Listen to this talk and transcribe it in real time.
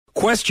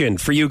Question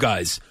for you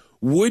guys.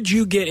 Would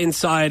you get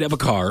inside of a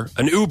car,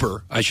 an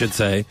Uber, I should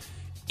say,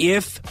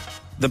 if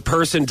the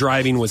person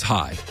driving was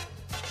high?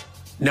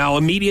 Now,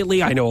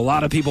 immediately, I know a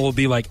lot of people will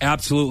be like,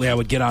 absolutely, I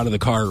would get out of the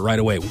car right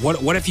away.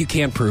 What if you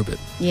can't prove it?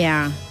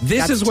 Yeah.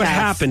 This is what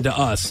happened to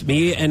us,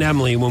 me and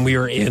Emily, when we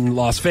were in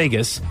Las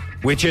Vegas,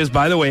 which is,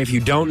 by the way, if you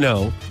don't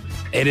know,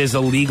 it is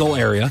a legal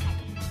area.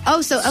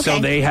 Oh, so, okay. So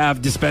they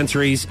have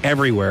dispensaries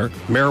everywhere.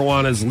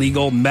 Marijuana is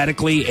legal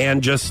medically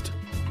and just...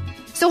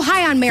 So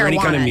high on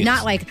marijuana, kind of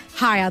not like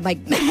high on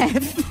like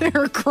meth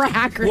or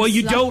crack or Well,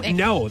 you something. don't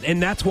know,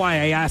 and that's why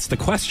I asked the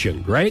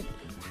question, right?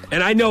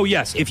 And I know,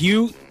 yes, if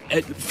you,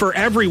 for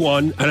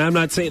everyone, and I'm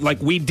not saying,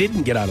 like, we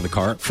didn't get out of the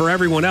car. For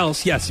everyone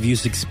else, yes, if you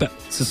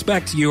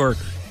suspect your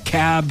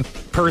cab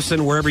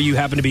person, wherever you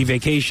happen to be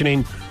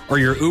vacationing, or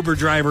your Uber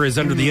driver is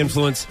under the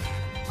influence,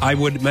 I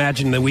would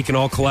imagine that we can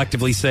all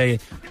collectively say,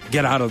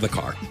 get out of the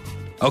car.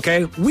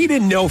 Okay? We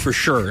didn't know for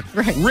sure.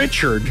 Right.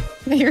 Richard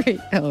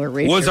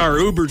was our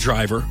Uber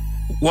driver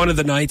one of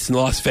the nights in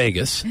Las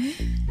Vegas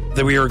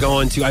that we were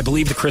going to, I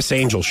believe, the Chris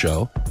Angel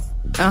show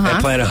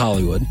at Planet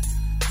Hollywood.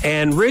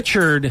 And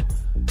Richard,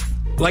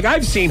 like,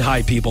 I've seen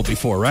high people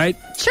before, right?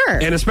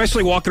 Sure. And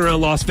especially walking around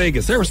Las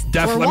Vegas. There was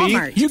definitely, or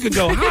Walmart. you could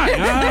go,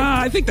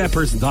 hi, I think that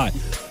person's high.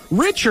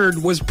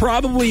 Richard was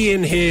probably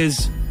in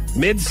his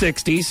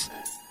mid-60s,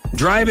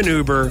 driving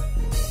Uber,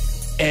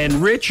 and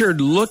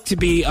Richard looked to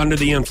be under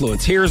the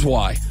influence. Here's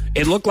why.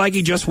 It looked like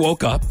he just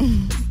woke up.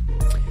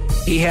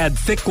 He had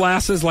thick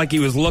glasses like he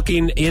was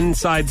looking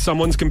inside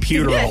someone's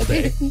computer all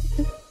day.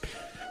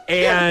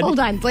 And hold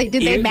on. Wait,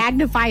 did they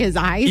magnify his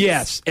eyes?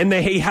 Yes. And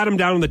he had him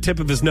down on the tip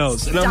of his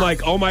nose. And I'm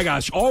like, oh my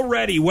gosh,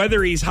 already,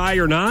 whether he's high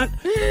or not,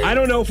 I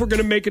don't know if we're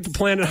going to make it to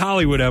Planet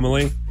Hollywood,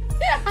 Emily.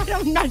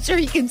 I'm not sure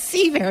you can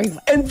see very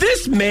well. And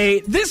this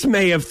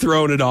may have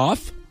thrown it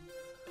off.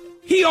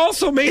 He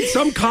also made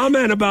some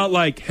comment about,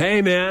 like,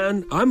 hey,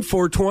 man, I'm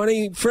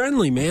 420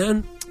 friendly,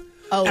 man.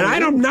 Oh. And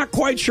I'm not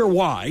quite sure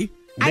why.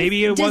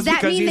 Maybe it was because he's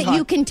hot. Does that mean that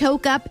you can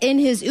toke up in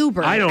his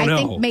Uber? I don't know. I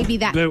think maybe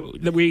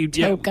that we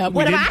toke up.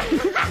 What am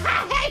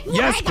I?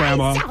 Yes,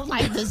 Grandma. I sound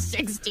like the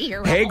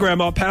 60-year-old. Hey,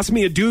 Grandma, pass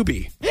me a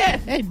doobie.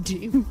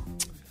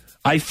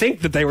 I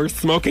think that they were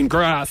smoking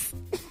grass.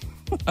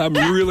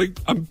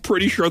 I'm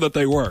pretty sure that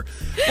they were.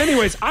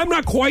 Anyways, I'm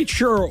not quite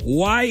sure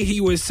why he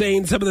was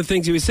saying some of the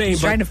things he was saying.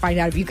 Trying to find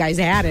out if you guys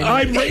had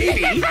it.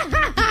 Maybe.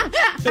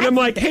 And I'm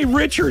like, hey,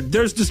 Richard,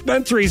 there's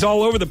dispensaries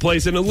all over the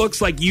place, and it looks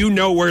like you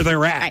know where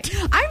they're at.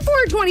 I'm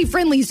 420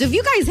 friendly, so if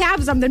you guys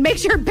have something, make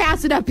sure to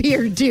pass it up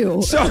here,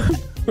 too. So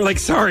we're like,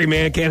 sorry,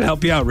 man, can't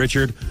help you out,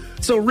 Richard.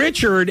 So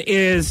Richard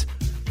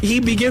he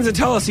begins to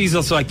tell us, he's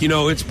also like,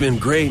 it's been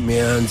great,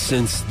 man,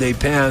 since they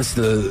passed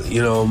the,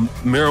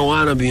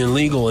 marijuana being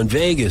legal in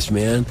Vegas,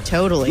 man.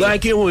 Totally.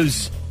 Like, it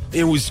was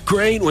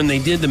great when they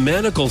did the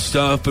medical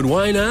stuff, but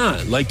why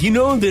not? Like,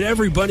 that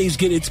everybody's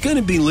it's going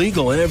to be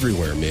legal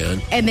everywhere,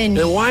 man. And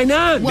why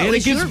not, man?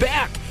 It gives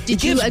back.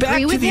 Did you agree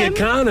back with to the him?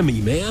 economy,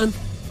 man.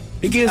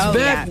 It gives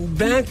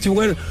back to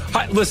when...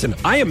 Listen,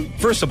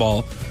 first of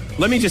all,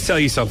 let me just tell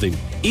you something.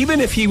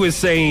 Even if he was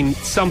saying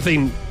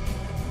something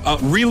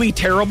really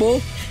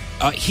terrible...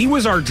 he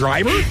was our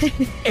driver,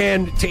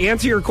 and to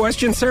answer your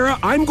question, Sarah,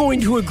 I'm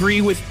going to agree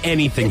with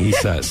anything he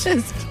says.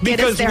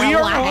 Because we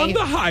are on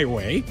the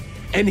highway,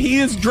 and he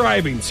is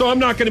driving. So I'm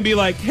not going to be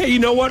like, hey, you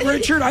know what,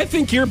 Richard? I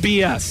think you're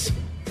BS.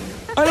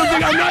 I don't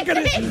think I'm not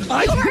going to...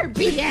 You're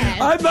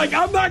BS.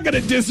 I'm not going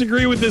to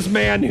disagree with this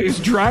man who's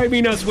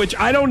driving us, which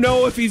I don't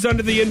know if he's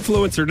under the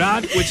influence or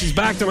not, which is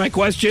back to my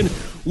question.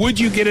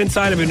 Would you get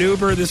inside of an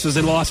Uber? This was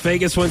in Las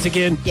Vegas once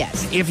again.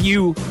 Yes. If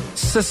you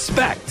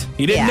suspect,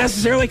 he didn't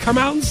necessarily come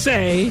out and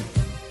say,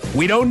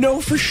 we don't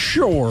know for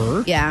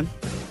sure. Yeah.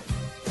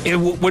 It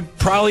would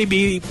probably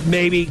be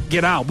maybe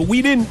get out. But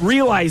we didn't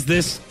realize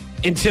this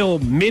until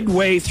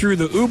midway through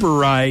the Uber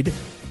ride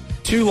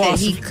to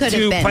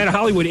Planet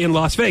Hollywood in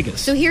Las Vegas.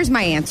 So here's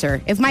my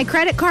answer. If my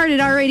credit card had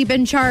already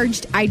been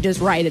charged, I'd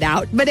just write it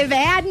out. But if it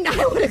hadn't,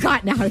 I would have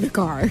gotten out of the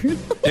car.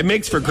 It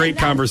makes for great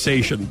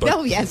conversation,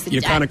 but yes, it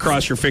you does. kind of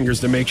cross your fingers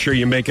to make sure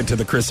you make it to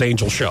the Chris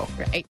Angel show. Right.